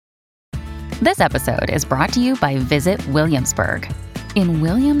This episode is brought to you by Visit Williamsburg. In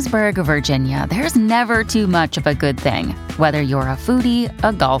Williamsburg, Virginia, there's never too much of a good thing. Whether you're a foodie,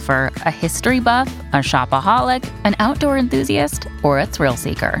 a golfer, a history buff, a shopaholic, an outdoor enthusiast, or a thrill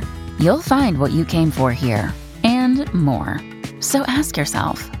seeker, you'll find what you came for here and more. So ask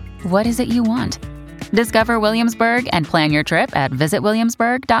yourself, what is it you want? Discover Williamsburg and plan your trip at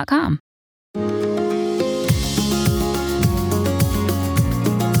visitwilliamsburg.com.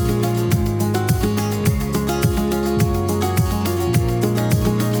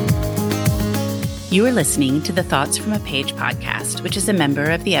 You are listening to the Thoughts from a Page podcast, which is a member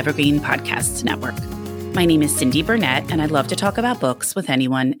of the Evergreen Podcasts Network. My name is Cindy Burnett, and I love to talk about books with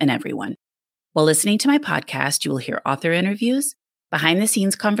anyone and everyone. While listening to my podcast, you will hear author interviews,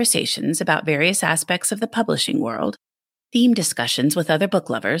 behind-the-scenes conversations about various aspects of the publishing world, theme discussions with other book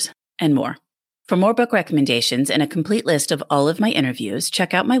lovers, and more. For more book recommendations and a complete list of all of my interviews,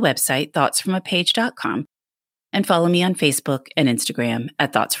 check out my website, thoughtsfromapage.com, and follow me on Facebook and Instagram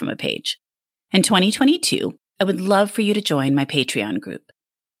at Thoughts From A Page. In 2022, I would love for you to join my Patreon group.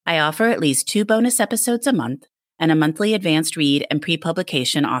 I offer at least 2 bonus episodes a month and a monthly advanced read and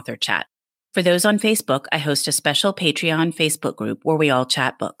pre-publication author chat. For those on Facebook, I host a special Patreon Facebook group where we all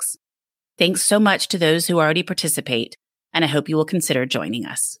chat books. Thanks so much to those who already participate, and I hope you will consider joining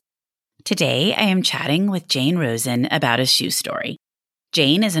us. Today, I am chatting with Jane Rosen about A Shoe Story.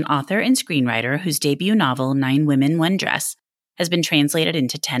 Jane is an author and screenwriter whose debut novel, 9 Women, 1 Dress, has been translated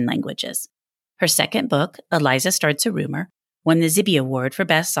into 10 languages. Her second book, Eliza Starts a Rumor, won the Zibby Award for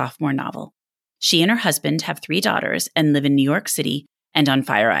Best Sophomore Novel. She and her husband have 3 daughters and live in New York City and on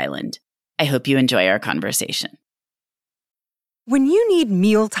Fire Island. I hope you enjoy our conversation. When you need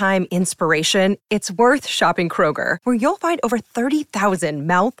mealtime inspiration, it's worth shopping Kroger, where you'll find over 30,000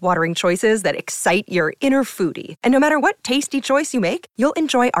 mouth-watering choices that excite your inner foodie. And no matter what tasty choice you make, you'll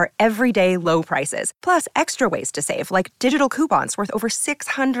enjoy our everyday low prices, plus extra ways to save, like digital coupons worth over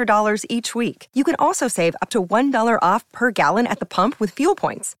 $600 each week. You can also save up to $1 off per gallon at the pump with fuel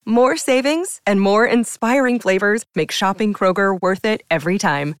points. More savings and more inspiring flavors make shopping Kroger worth it every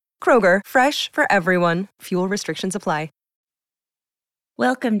time. Kroger, fresh for everyone. Fuel restrictions apply.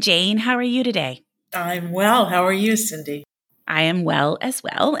 Welcome, Jane. How are you today? I'm well. How are you, Cindy? I am well as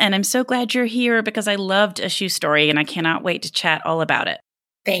well, and I'm so glad you're here because I loved A Shoe Story, and I cannot wait to chat all about it.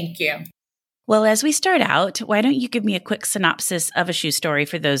 Thank you. Well, as we start out, why don't you give me a quick synopsis of A Shoe Story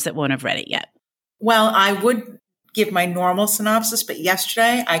for those that won't have read it yet? Well, I would give my normal synopsis, but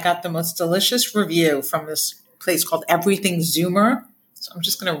yesterday I got the most delicious review from this place called Everything Zoomer. So I'm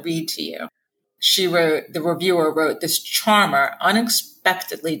just going to read to you. The reviewer wrote, "This charmer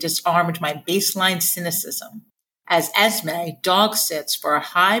unexpectedly disarmed my baseline cynicism as Esme dog sits for a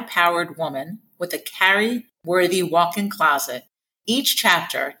high-powered woman with a carry-worthy walk-in closet. Each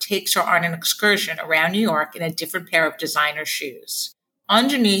chapter takes her on an excursion around New York in a different pair of designer shoes.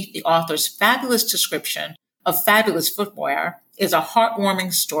 Underneath the author's fabulous description of fabulous footwear is a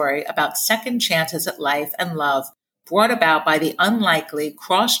heartwarming story about second chances at life and love brought about by the unlikely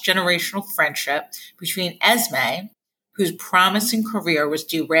cross-generational friendship between Esme, whose promising career was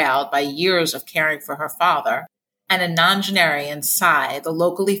derailed by years of caring for her father, and a nonagenarian, Cy, the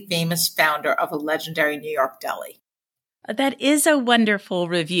locally famous founder of a legendary New York deli." That is a wonderful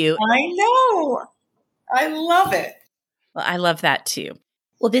review. I know. I love it. Well, I love that too.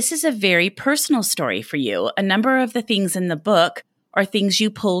 Well, this is a very personal story for you. A number of the things in the book are things you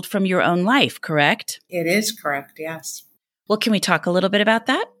pulled from your own life, correct? It is correct, yes. Well, can we talk a little bit about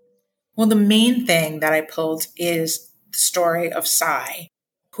that? Well, the main thing that I pulled is the story of Cy,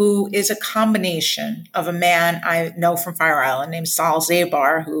 who is a combination of a man I know from Fire Island named Sol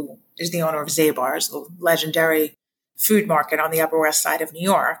Zabar, who is the owner of Zabar's, the legendary food market on the Upper West Side of New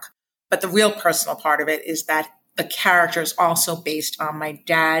York. But the real personal part of it is that the character is also based on my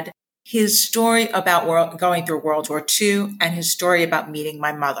dad, his story about going through World War II, and his story about meeting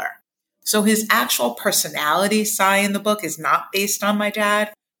my mother. So his actual personality, Cy, in the book is not based on my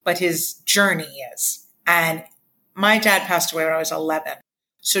dad, but his journey is. And my dad passed away when I was 11.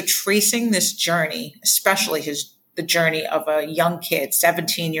 So tracing this journey, especially the journey of a young kid,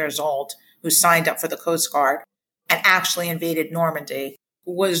 17 years old, who signed up for the Coast Guard and actually invaded Normandy,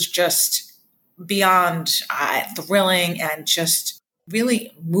 was just beyond thrilling and just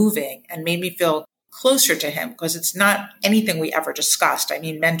really moving and made me feel closer to him because it's not anything we ever discussed. I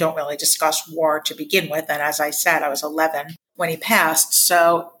mean, men don't really discuss war to begin with. And as I said, I was 11 when he passed.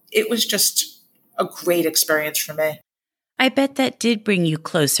 So it was just a great experience for me. I bet that did bring you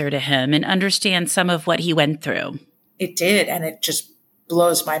closer to him and understand some of what he went through. It did. And it just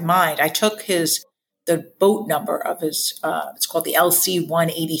blows my mind. I took his the boat number of his, it's called the LC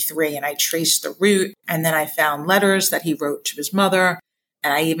 183. And I traced the route. And then I found letters that he wrote to his mother.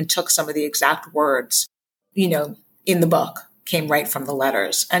 And I even took some of the exact words, in the book, came right from the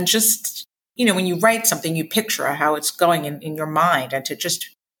letters. And just, when you write something, you picture how it's going in your mind. And to just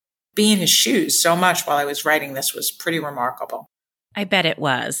be in his shoes so much while I was writing this was pretty remarkable. I bet it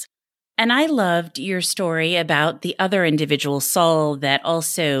was. And I loved your story about the other individual, Saul, that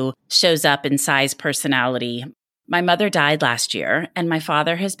also shows up in Cy's personality. My mother died last year, and my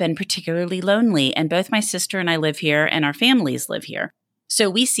father has been particularly lonely, and both my sister and I live here, and our families live here. So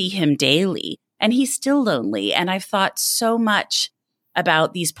we see him daily, and he's still lonely. And I've thought so much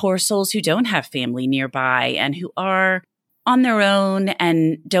about these poor souls who don't have family nearby and who are on their own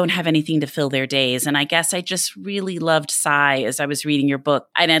and don't have anything to fill their days. And I guess I just really loved Cy as I was reading your book.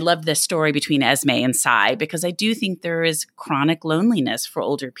 And I love the story between Esme and Cy because I do think there is chronic loneliness for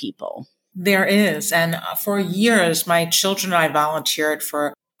older people. There is. And for years, my children and I volunteered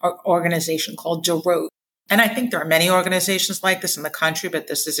for an organization called DeRote. And I think there are many organizations like this in the country, but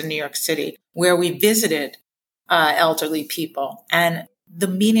this is in New York City, where we visited elderly people. And the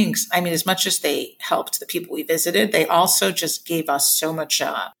meetings, as much as they helped the people we visited, they also just gave us so much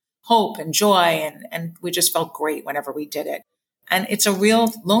hope and joy. And we just felt great whenever we did it. And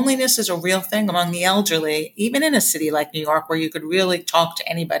loneliness is a real thing among the elderly, even in a city like New York, where you could really talk to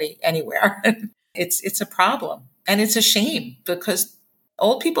anybody anywhere. It's a problem. And it's a shame because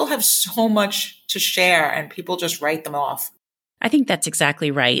old people have so much to share and people just write them off. I think that's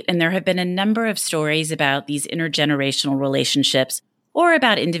exactly right. And there have been a number of stories about these intergenerational relationships or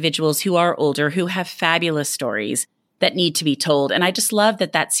about individuals who are older who have fabulous stories that need to be told. And I just love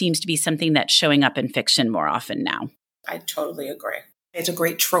that seems to be something that's showing up in fiction more often now. I totally agree. It's a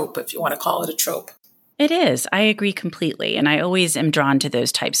great trope, if you want to call it a trope. It is. I agree completely. And I always am drawn to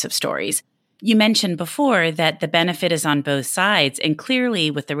those types of stories. You mentioned before that the benefit is on both sides. And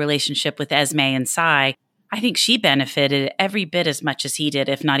clearly with the relationship with Esme and Cy, I think she benefited every bit as much as he did,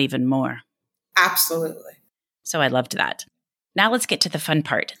 if not even more. Absolutely. So I loved that. Now let's get to the fun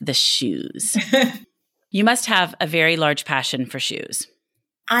part, the shoes. You must have a very large passion for shoes.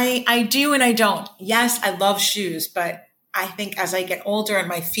 I do and I don't. Yes, I love shoes, but I think as I get older and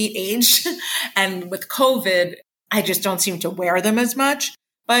my feet age and with COVID, I just don't seem to wear them as much.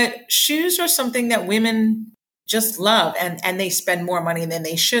 But shoes are something that women just love and they spend more money than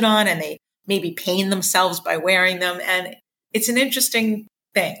they should on and they maybe pain themselves by wearing them. And it's an interesting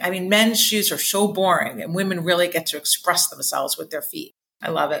thing. Men's shoes are so boring and women really get to express themselves with their feet. I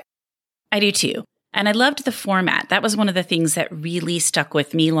love it. I do too. And I loved the format. That was one of the things that really stuck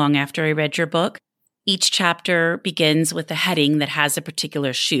with me long after I read your book. Each chapter begins with a heading that has a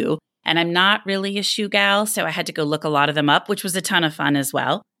particular shoe. And I'm not really a shoe gal, so I had to go look a lot of them up, which was a ton of fun as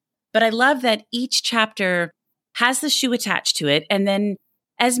well. But I love that each chapter has the shoe attached to it. And then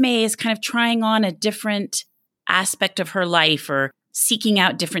Esme is kind of trying on a different aspect of her life or seeking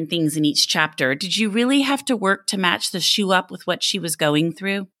out different things in each chapter. Did you really have to work to match the shoe up with what she was going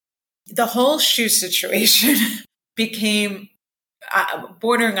through? The whole shoe situation became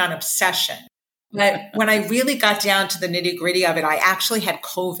bordering on obsession. But when I really got down to the nitty gritty of it, I actually had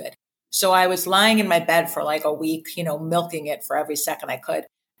COVID. So I was lying in my bed for like a week, milking it for every second I could.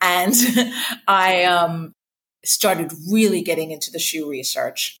 And I started really getting into the shoe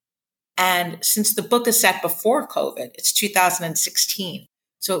research. And since the book is set before COVID, it's 2016.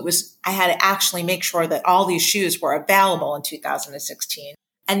 So I had to actually make sure that all these shoes were available in 2016.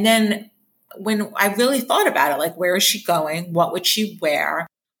 And then when I really thought about it, like, where is she going? What would she wear?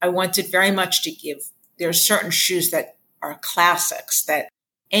 I wanted very much to there are certain shoes that are classics that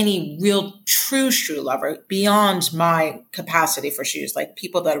any real true shoe lover, beyond my capacity for shoes, like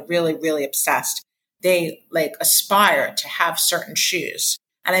people that are really, really obsessed, they like aspire to have certain shoes.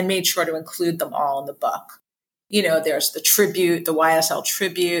 And I made sure to include them all in the book. There's the Tribute, the YSL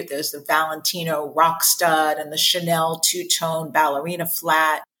Tribute, there's the Valentino Rock Stud and the Chanel two-tone ballerina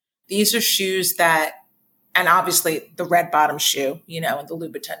flat. These are shoes and obviously the red bottom shoe, and the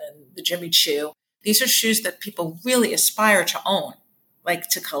Louboutin and the Jimmy Choo. These are shoes that people really aspire to own, like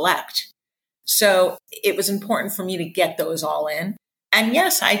to collect. So it was important for me to get those all in. And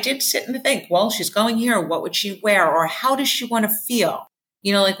yes, I did sit and think, well, she's going here. What would she wear? Or how does she want to feel?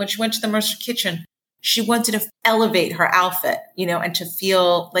 Like when she went to the Mercer Kitchen, she wanted to elevate her outfit, and to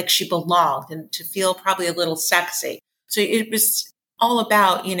feel like she belonged and to feel probably a little sexy. So it was all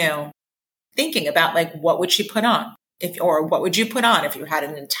about, thinking about like, what would she put on or what would you put on if you had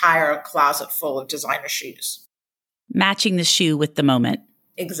an entire closet full of designer shoes? Matching the shoe with the moment.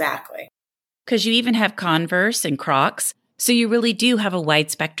 Exactly. Because you even have Converse and Crocs. So you really do have a wide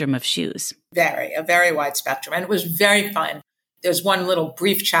spectrum of shoes. A very wide spectrum. And it was very fun. There's one little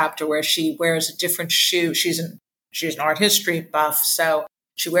brief chapter where she wears a different shoe. She's an art history buff, so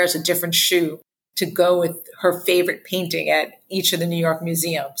she wears a different shoe to go with her favorite painting at each of the New York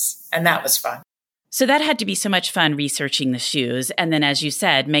museums. And that was fun. So that had to be so much fun researching the shoes. And then, as you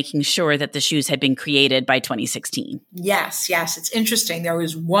said, making sure that the shoes had been created by 2016. Yes. It's interesting. There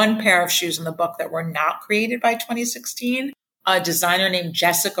was one pair of shoes in the book that were not created by 2016. A designer named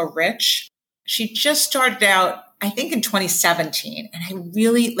Jessica Rich. She just started out, I think, in 2017. And I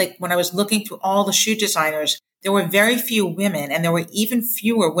really, when I was looking through all the shoe designers, there were very few women, and there were even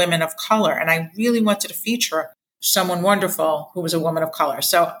fewer women of color. And I really wanted to feature someone wonderful who was a woman of color.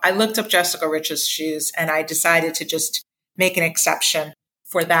 So I looked up Jessica Rich's shoes, and I decided to just make an exception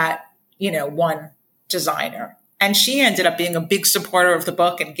for that, one designer. And she ended up being a big supporter of the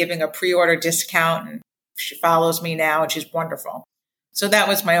book and giving a pre-order discount. And she follows me now, and she's wonderful. So that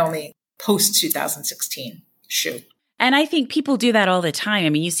was my only post-2016 shoe. And I think people do that all the time. I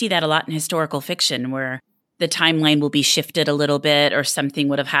mean, you see that a lot in historical fiction where the timeline will be shifted a little bit, or something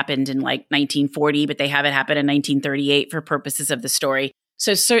would have happened in 1940, but they have it happen in 1938 for purposes of the story.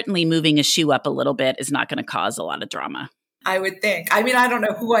 So certainly moving a shoe up a little bit is not going to cause a lot of drama. I would think. I mean, I don't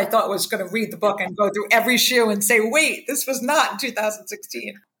know who I thought was going to read the book and go through every shoe and say, wait, this was not in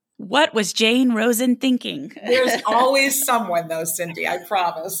 2016. What was Jane Rosen thinking? There's always someone, though, Cindy, I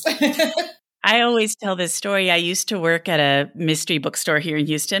promise. I always tell this story. I used to work at a mystery bookstore here in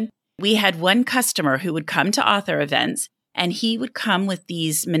Houston. We had one customer who would come to author events, and he would come with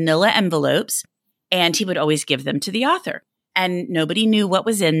these manila envelopes, and he would always give them to the author. And nobody knew what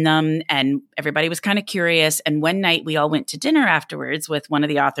was in them, and everybody was kind of curious. And one night we all went to dinner afterwards with one of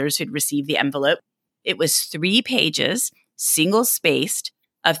the authors who'd received the envelope. It was 3 pages, single-spaced,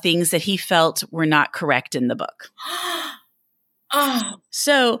 of things that he felt were not correct in the book.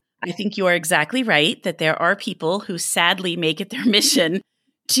 So I think you are exactly right that there are people who sadly make it their mission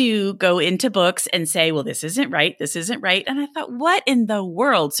to go into books and say, well, this isn't right. This isn't right. And I thought, what in the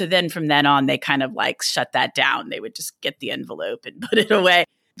world? So then from then on, they kind of shut that down. They would just get the envelope and put it away.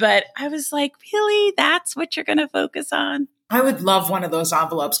 But I was like, really? That's what you're going to focus on? I would love one of those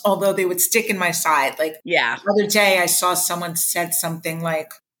envelopes, although they would stick in my side. Yeah. The other day I saw someone said something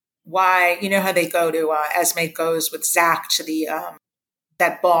like, why, how they go to, Esme goes with Zach to the,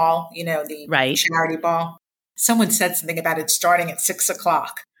 that ball, the right. charity ball. Someone said something about it starting at 6:00.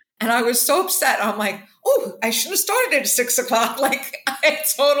 And I was so upset. I'm like, oh, I should have started at 6:00. I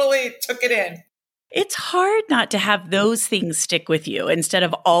totally took it in. It's hard not to have those things stick with you instead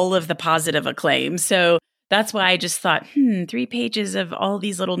of all of the positive acclaim. So that's why I just thought, 3 pages of all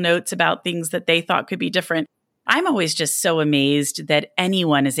these little notes about things that they thought could be different. I'm always just so amazed that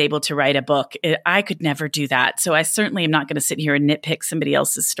anyone is able to write a book. I could never do that. So I certainly am not going to sit here and nitpick somebody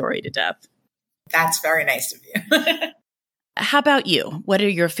else's story to death. That's very nice of you. How about you? What are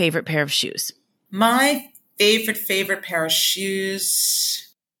your favorite pair of shoes? My favorite pair of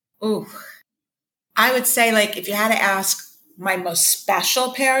shoes. Ooh, I would say if you had to ask my most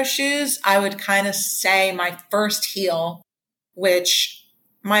special pair of shoes, I would kind of say my first heel, which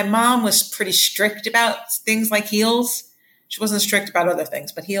my mom was pretty strict about things like heels. She wasn't strict about other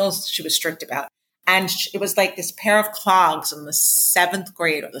things, but heels she was strict about. And it was this pair of clogs in the 7th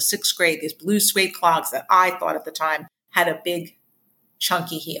grade or the 6th grade, these blue suede clogs that I thought at the time had a big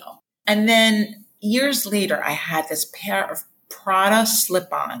chunky heel. And then years later, I had this pair of Prada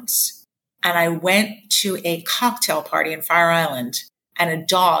slip-ons. And I went to a cocktail party in Fire Island, and a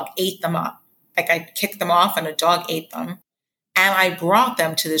dog ate them up. I kicked them off and a dog ate them. And I brought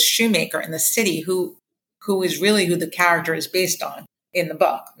them to this shoemaker in the city who is really who the character is based on in the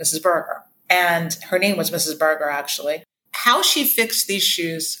book, Mrs. Berger. And her name was Mrs. Berger, actually. How she fixed these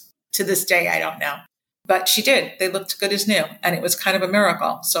shoes to this day, I don't know. But she did. They looked good as new. And it was kind of a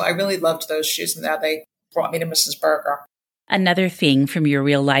miracle. So I really loved those shoes. And now they brought me to Mrs. Berger. Another thing from your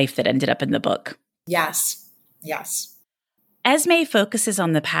real life that ended up in the book. Yes. Esme focuses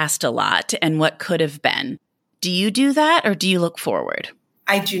on the past a lot and what could have been. Do you do that, or do you look forward?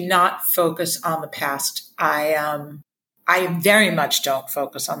 I do not focus on the past. I very much don't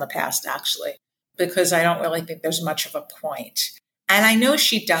focus on the past, actually, because I don't really think there's much of a point. And I know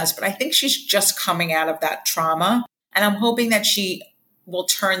she does, but I think she's just coming out of that trauma. And I'm hoping that she will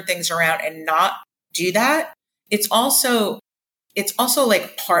turn things around and not do that. It's also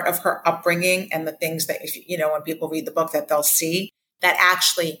part of her upbringing and the things that, when people read the book that they'll see that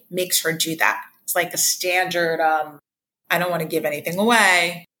actually makes her do that. It's like a standard, I don't want to give anything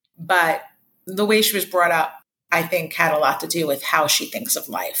away, but the way she was brought up, I think, had a lot to do with how she thinks of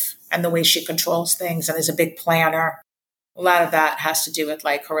life and the way she controls things and is a big planner. a lot of that has to do with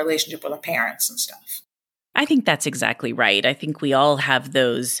like her relationship with her parents and stuff. I think that's exactly right. I think we all have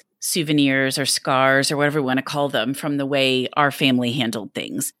those souvenirs or scars or whatever we want to call them from the way our family handled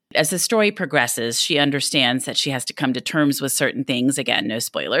things. As the story progresses, she understands that she has to come to terms with certain things, again, no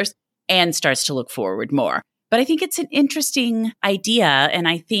spoilers, and starts to look forward more. But I think it's an interesting idea, and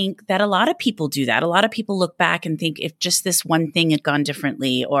I think that a lot of people do that. A lot of people look back and think if just this one thing had gone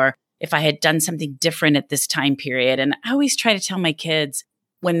differently, or if I had done something different at this time period. And I always try to tell my kids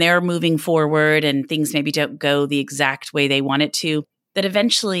when they're moving forward and things maybe don't go the exact way they want it to, that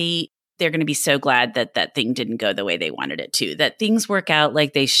eventually they're going to be so glad that that thing didn't go the way they wanted it to, that things work out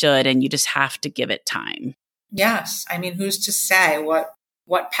like they should, and you just have to give it time. Yes. I mean, who's to say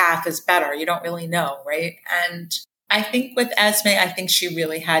what path is better? You don't really know, right? And I think with Esme, I think she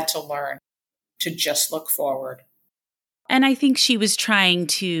really had to learn to just look forward. And I think she was trying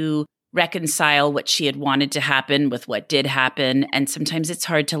to reconcile what she had wanted to happen with what did happen. And sometimes it's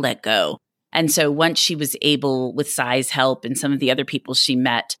hard to let go. And so once she was able, with Sai's help and some of the other people she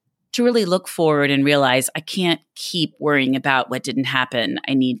met, to really look forward and realize I can't keep worrying about what didn't happen.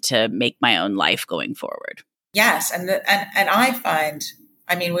 I need to make my own life going forward. Yes. And I find,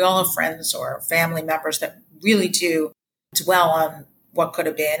 I mean, we all have friends or family members that really do dwell on what could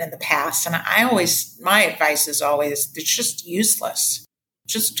have been in the past. And my advice is always, it's just useless.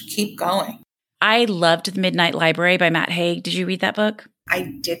 Just keep going. I loved The Midnight Library by Matt Haig. Did you read that book? I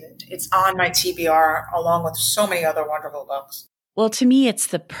didn't. It's on my TBR along with so many other wonderful books. Well, to me, it's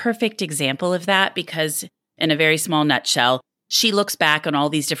the perfect example of that because in a very small nutshell, she looks back on all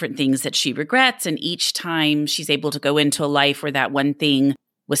these different things that she regrets. And each time she's able to go into a life where that one thing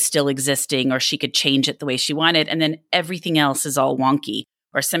was still existing or she could change it the way she wanted. And then everything else is all wonky,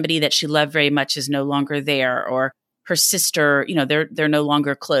 or somebody that she loved very much is no longer there, or her sister, they're no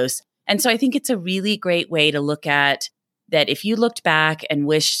longer close. And so I think it's a really great way to look at that. If you looked back and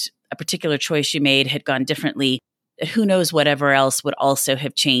wished a particular choice you made had gone differently, who knows whatever else would also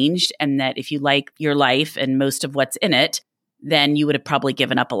have changed. And that if you like your life and most of what's in it, then you would have probably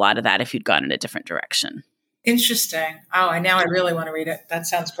given up a lot of that if you'd gone in a different direction. Interesting. Oh, and now I really want to read it. That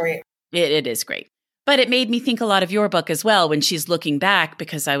sounds great. It is great. But it made me think a lot of your book as well when she's looking back,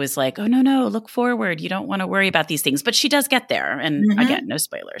 because I was like, oh, no, look forward. You don't want to worry about these things. But she does get there. And again, no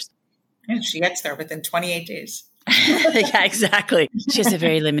spoilers. Yeah, she gets there within 28 days. Yeah, exactly. She has a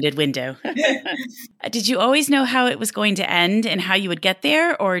very limited window. Did you always know how it was going to end and how you would get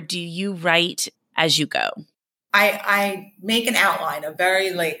there? Or do you write as you go? I make an outline, a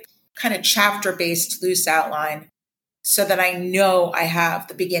very kind of chapter-based loose outline, so that I know I have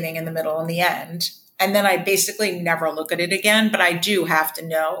the beginning and the middle and the end. And then I basically never look at it again, but I do have to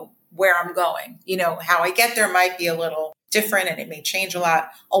know where I'm going. How I get there might be a little different and it may change a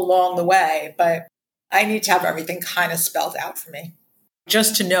lot along the way, but I need to have everything kind of spelled out for me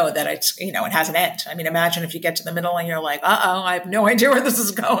just to know that it's, it has an end. I mean, imagine if you get to the middle and you're like, I have no idea where this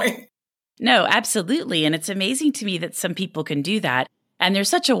is going. No, absolutely. And it's amazing to me that some people can do that. And there's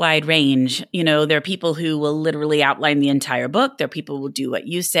such a wide range. There are people who will literally outline the entire book. There are people who will do what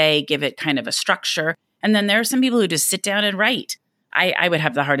you say, give it kind of a structure. And then there are some people who just sit down and write. I would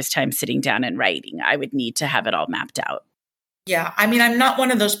have the hardest time sitting down and writing. I would need to have it all mapped out. Yeah. I mean, I'm not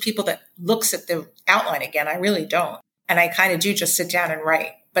one of those people that looks at the outline again. I really don't. And I kind of do just sit down and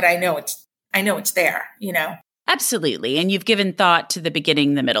write, but I know it's there, Absolutely. And you've given thought to the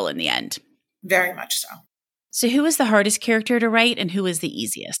beginning, the middle, and the end. Very much so. So who was the hardest character to write and who was the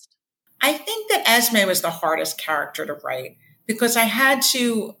easiest? I think that Esme was the hardest character to write because I had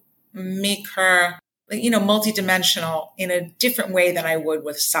to make her, multidimensional in a different way than I would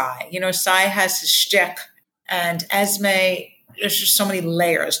with Sai. Sai has his shtick, and Esme, there's just so many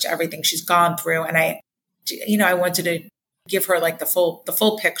layers to everything she's gone through. And I wanted to give her the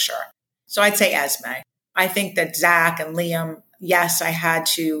full picture. So I'd say Esme. I think that Zach and Liam, yes, I had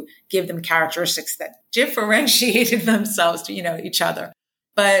to give them characteristics that differentiated themselves to, each other.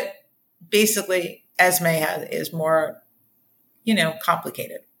 But basically, Esme is more,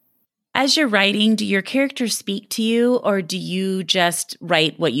 complicated. As you're writing, do your characters speak to you, or do you just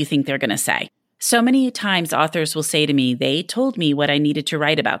write what you think they're going to say? So many times authors will say to me, they told me what I needed to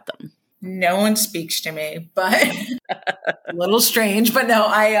write about them. No one speaks to me, but a little strange. But no,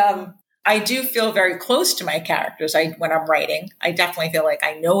 I do feel very close to my characters. When I'm writing, I definitely feel like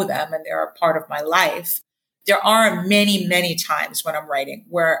I know them and they're a part of my life. There are many, many times when I'm writing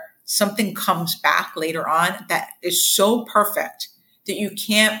where something comes back later on that is so perfect that you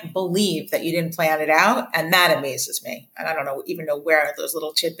can't believe that you didn't plan it out. And that amazes me. And I don't even know where those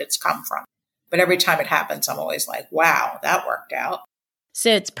little tidbits come from. But every time it happens, I'm always like, wow, that worked out. So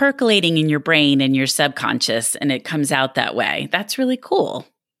it's percolating in your brain and your subconscious, and it comes out that way. That's really cool.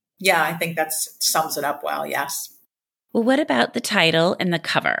 Yeah, I think that sums it up well, yes. Well, what about the title and the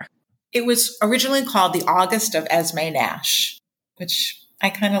cover? It was originally called The August of Esme Nash, which I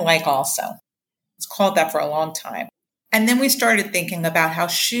kind of like also. It's called that for a long time. And then we started thinking about how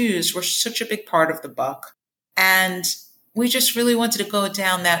shoes were such a big part of the book. And we just really wanted to go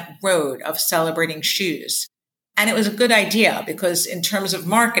down that road of celebrating shoes. And it was a good idea because in terms of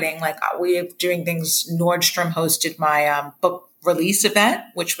marketing, like we're doing things, Nordstrom hosted my book release event,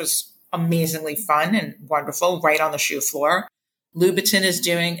 which was amazingly fun and wonderful, right on the shoe floor. Louboutin is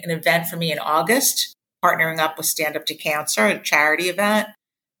doing an event for me in August, partnering up with Stand Up to Cancer, a charity event.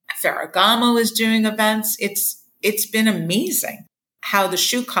 Ferragamo is doing events. It's been amazing how the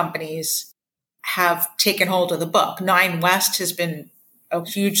shoe companies have taken hold of the book. Nine West has been a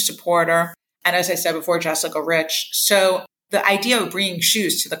huge supporter. And as I said before, Jessica Rich. So the idea of bringing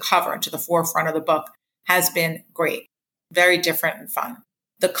shoes to the cover and to the forefront of the book has been great. Very different and fun.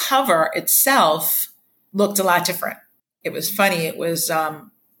 The cover itself looked a lot different. It was funny. It was,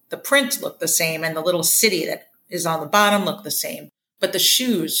 the print looked the same and the little city that is on the bottom looked the same. But the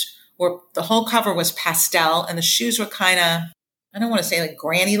shoes the whole cover was pastel and the shoes were kind of, I don't want to say like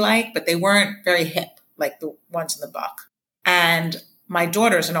granny-like, but they weren't very hip like the ones in the book. And my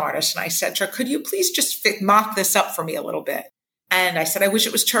daughter's an artist. And I said to her, could you please just mock this up for me a little bit? And I said, I wish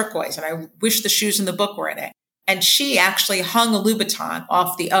it was turquoise and I wish the shoes in the book were in it. And she actually hung a Louboutin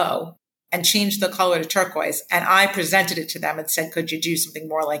off the O and changed the color to turquoise. And I presented it to them and said, could you do something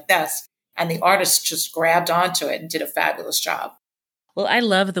more like this? And the artist just grabbed onto it and did a fabulous job. Well, I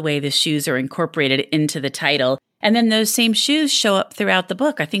love the way the shoes are incorporated into the title. And then those same shoes show up throughout the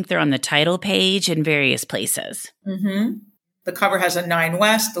book. I think they're on the title page in various places. Mm-hmm. The cover has a Nine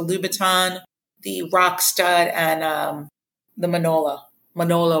West, the Louboutin, the Rock Stud, and the Manolo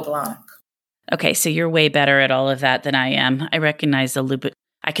Blanc. Okay, so you're way better at all of that than I am. I recognize the Louboutin.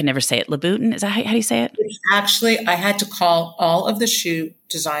 I can never say it. Louboutin? Is that how do you say it? Actually, I had to call all of the shoe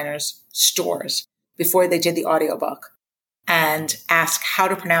designers' stores before they did the audiobook and ask how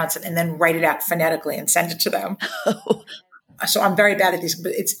to pronounce it and then write it out phonetically and send it to them. So I'm very bad at these,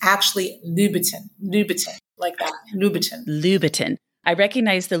 but it's actually Louboutin, like that, Louboutin. I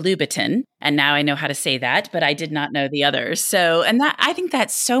recognize the Louboutin, and now I know how to say that, but I did not know the others. So, and that I think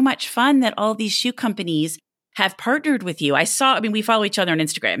that's so much fun that all these shoe companies have partnered with you. We follow each other on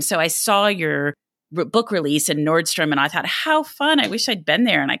Instagram. So I saw your book release in Nordstrom, and I thought, how fun. I wish I'd been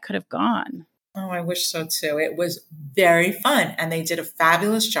there and I could have gone. Oh, I wish so too. It was very fun and they did a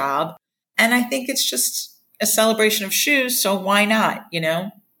fabulous job. And I think it's just a celebration of shoes. So why not,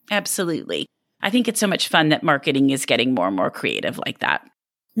 Absolutely. I think it's so much fun that marketing is getting more and more creative like that.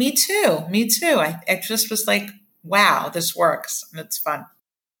 Me too. I just was like, wow, this works and it's fun.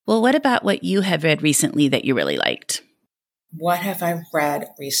 Well, what about what you have read recently that you really liked? What have I read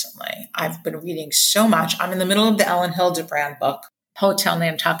recently? I've been reading so much. I'm in the middle of the Ellen Hildebrand book, Hotel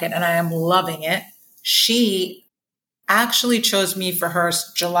Nantucket, and I am loving it. She actually chose me for her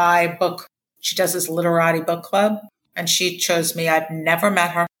July book. She does this literati book club, and she chose me. I've never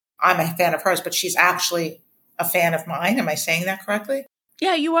met her. I'm a fan of hers, but she's actually a fan of mine. Am I saying that correctly?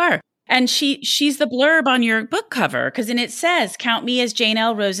 Yeah, you are. And she's the blurb on your book cover, because it says, count me as Jane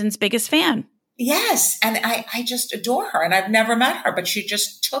L. Rosen's biggest fan. Yes. And I just adore her. And I've never met her, but she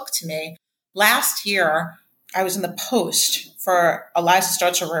just took to me. Last year, I was in the Post for Eliza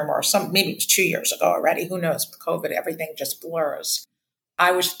Starts a Rumor, or maybe it was 2 years ago already. Who knows? With COVID, everything just blurs.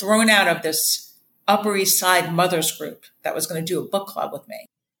 I was thrown out of this Upper East Side mothers group that was going to do a book club with me.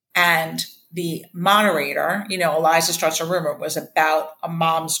 And the moderator, Eliza Starts a Rumor was about a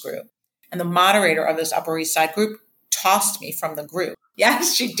mom's group. And the moderator of this Upper East Side group tossed me from the group.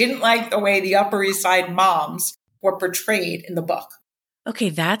 Yes, she didn't like the way the Upper East Side moms were portrayed in the book. Okay,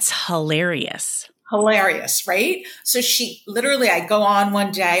 that's hilarious. Hilarious, right? So I go on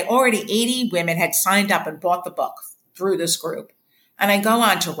one day, already 80 women had signed up and bought the book through this group. And I go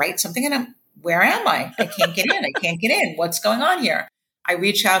on to write something and where am I? I can't get in. What's going on here? I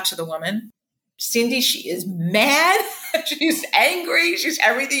reach out to the woman. Cindy, she is mad. She's angry. She's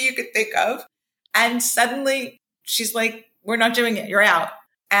everything you could think of. And suddenly she's like, we're not doing it. You're out.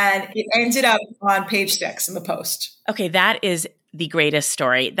 And it ended up on page 6 in the Post. Okay, that is the greatest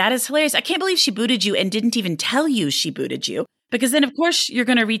story. That is hilarious. I can't believe she booted you and didn't even tell you she booted you. Because then, of course, you're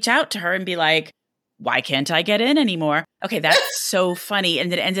going to reach out to her and be like, why can't I get in anymore? Okay, that's so funny.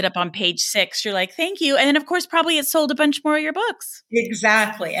 And then it ended up on page 6. You're like, thank you. And then, of course, probably it sold a bunch more of your books.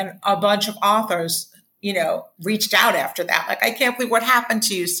 Exactly. And a bunch of authors, reached out after that. Like, I can't believe what happened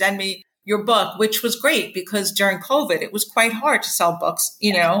to you. Send me your book, which was great because during COVID, it was quite hard to sell books.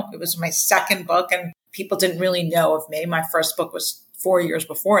 It was my second book and people didn't really know of me. My first book was 4 years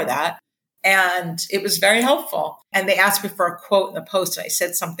before that. And it was very helpful. And they asked me for a quote in the post. And I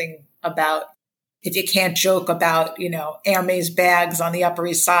said something about, if you can't joke about, Hermes bags on the Upper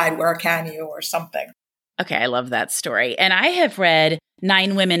East Side, where can you, or something. Okay, I love that story. And I have read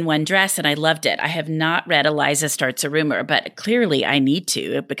 9 Women, One Dress, and I loved it. I have not read Eliza Starts a Rumor, but clearly I need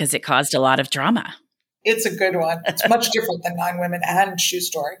to because it caused a lot of drama. It's a good one. It's much different than 9 Women and Shoe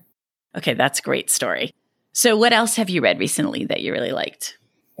Story. Okay, that's a great story. So what else have you read recently that you really liked?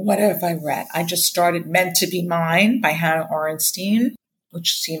 What have I read? I just started Meant to Be Mine by Hannah Orenstein,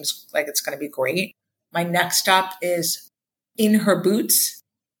 which seems like it's going to be great. My next up is In Her Boots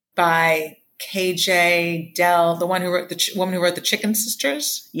by KJ Dell, the woman who wrote the Chicken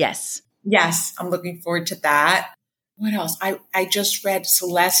Sisters. Yes. Yes, I'm looking forward to that. What else? I just read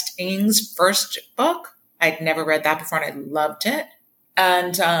Celeste Ng's first book. I'd never read that before and I loved it.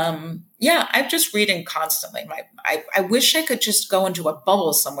 And I'm just reading constantly. I wish I could just go into a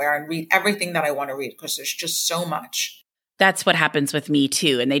bubble somewhere and read everything that I want to read because there's just so much. That's what happens with me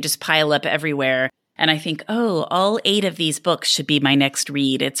too. And they just pile up everywhere. And I think, all 8 of these books should be my next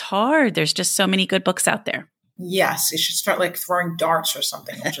read. It's hard. There's just so many good books out there. Yes, you should start throwing darts or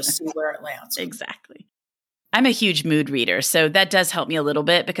something and just see where it lands. Exactly. I'm a huge mood reader, so that does help me a little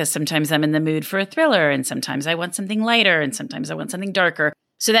bit because sometimes I'm in the mood for a thriller and sometimes I want something lighter and sometimes I want something darker.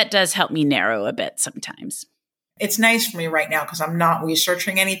 So that does help me narrow a bit sometimes. It's nice for me right now because I'm not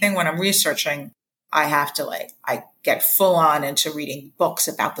researching anything. When I'm researching, I have to I get full on into reading books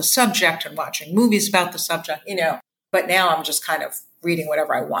about the subject and watching movies about the subject, but now I'm just kind of reading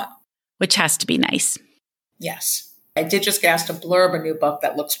whatever I want. Which has to be nice. Yes. I did just get asked to blurb a new book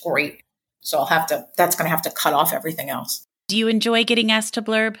that looks great. So that's going to have to cut off everything else. Do you enjoy getting asked to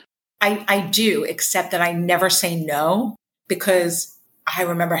blurb? I do, except that I never say no because I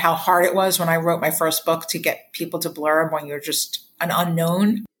remember how hard it was when I wrote my first book to get people to blurb when you're just an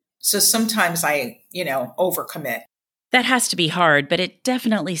unknown. So sometimes I, overcommit. That has to be hard, but it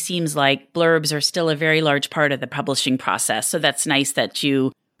definitely seems like blurbs are still a very large part of the publishing process. So that's nice that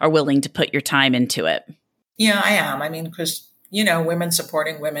you are willing to put your time into it. Yeah, I am. I mean, because women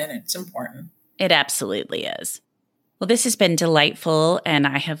supporting women, it's important. It absolutely is. Well, this has been delightful, and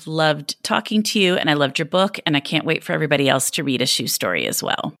I have loved talking to you, and I loved your book, and I can't wait for everybody else to read A Shoe Story as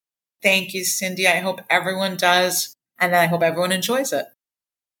well. Thank you, Cindy. I hope everyone does, and I hope everyone enjoys it.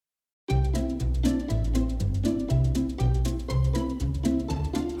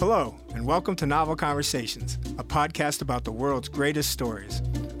 Hello, and welcome to Novel Conversations, a podcast about the world's greatest stories.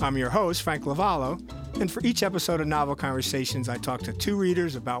 I'm your host, Frank Lavallo, and for each episode of Novel Conversations, I talk to 2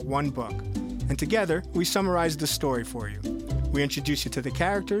 readers about one book. And together, we summarize the story for you. We introduce you to the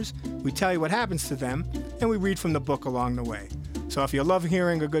characters, we tell you what happens to them, and we read from the book along the way. So if you love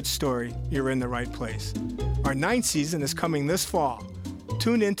hearing a good story, you're in the right place. Our 9th season is coming this fall.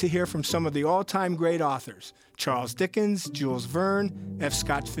 Tune in to hear from some of the all-time great authors, Charles Dickens, Jules Verne, F.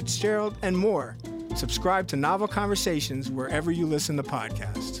 Scott Fitzgerald, and more. Subscribe to Novel Conversations wherever you listen to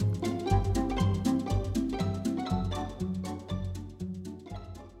podcasts.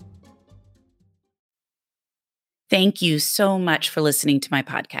 Thank you so much for listening to my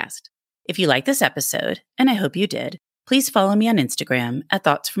podcast. If you like this episode, and I hope you did, please follow me on Instagram at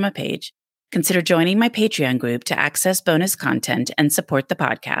Thoughts From a Page. Consider joining my Patreon group to access bonus content and support the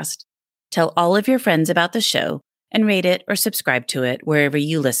podcast. Tell all of your friends about the show and rate it or subscribe to it wherever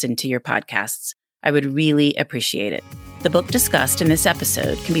you listen to your podcasts. I would really appreciate it. The book discussed in this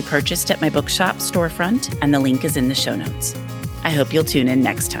episode can be purchased at my bookshop storefront, and the link is in the show notes. I hope you'll tune in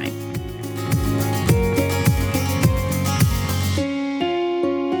next time.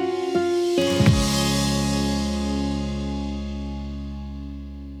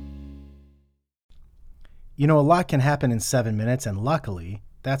 A lot can happen in 7 minutes, and luckily,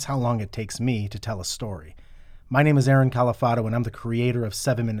 that's how long it takes me to tell a story. My name is Aaron Califato, and I'm the creator of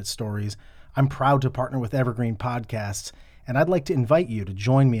 7-Minute Stories. I'm proud to partner with Evergreen Podcasts, and I'd like to invite you to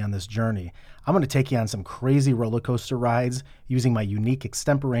join me on this journey. I'm going to take you on some crazy roller coaster rides using my unique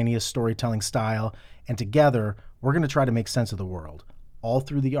extemporaneous storytelling style, and together, we're going to try to make sense of the world, all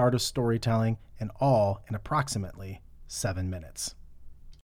through the art of storytelling, and all in approximately 7 minutes.